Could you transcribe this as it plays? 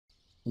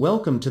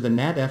Welcome to the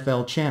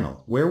NatFL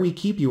channel, where we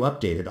keep you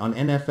updated on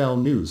NFL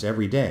news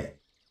every day.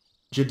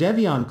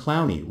 Jadeveon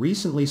Clowney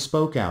recently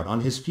spoke out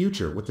on his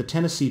future with the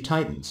Tennessee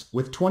Titans,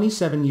 with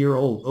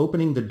 27-year-old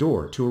opening the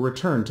door to a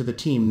return to the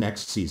team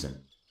next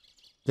season.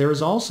 There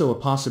is also a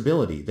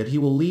possibility that he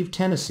will leave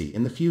Tennessee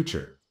in the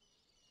future.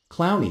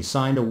 Clowney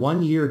signed a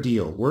one-year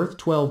deal worth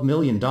 $12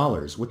 million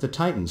with the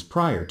Titans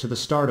prior to the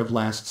start of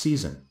last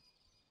season.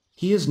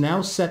 He is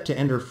now set to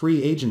enter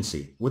free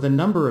agency, with a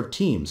number of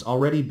teams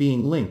already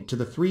being linked to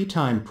the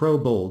three-time Pro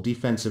Bowl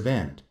defensive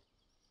end.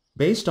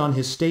 Based on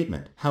his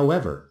statement,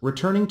 however,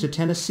 returning to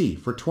Tennessee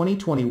for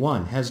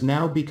 2021 has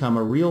now become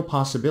a real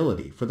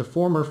possibility for the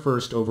former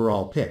first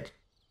overall pick.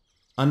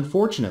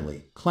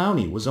 Unfortunately,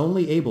 Clowney was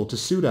only able to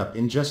suit up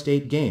in just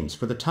 8 games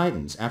for the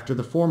Titans after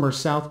the former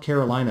South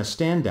Carolina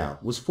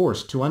standout was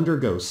forced to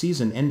undergo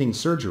season-ending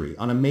surgery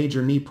on a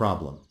major knee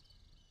problem.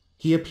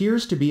 He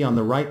appears to be on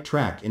the right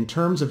track in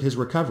terms of his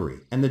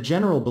recovery, and the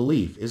general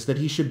belief is that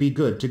he should be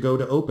good to go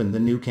to open the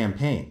new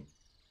campaign.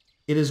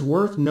 It is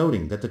worth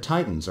noting that the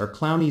Titans are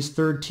Clowney's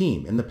third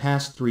team in the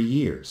past 3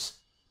 years.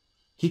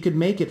 He could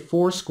make it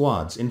 4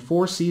 squads in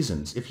 4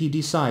 seasons if he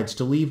decides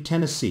to leave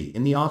Tennessee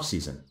in the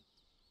offseason.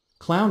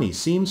 Clowney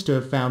seems to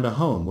have found a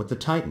home with the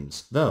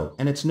Titans, though,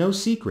 and it's no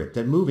secret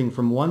that moving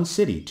from one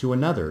city to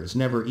another is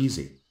never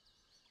easy.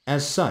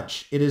 As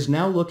such, it is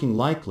now looking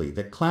likely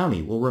that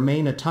Clowney will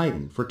remain a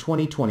Titan for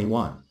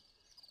 2021.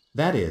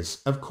 That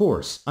is, of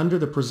course, under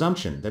the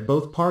presumption that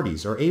both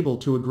parties are able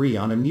to agree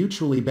on a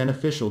mutually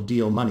beneficial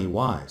deal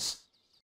money-wise.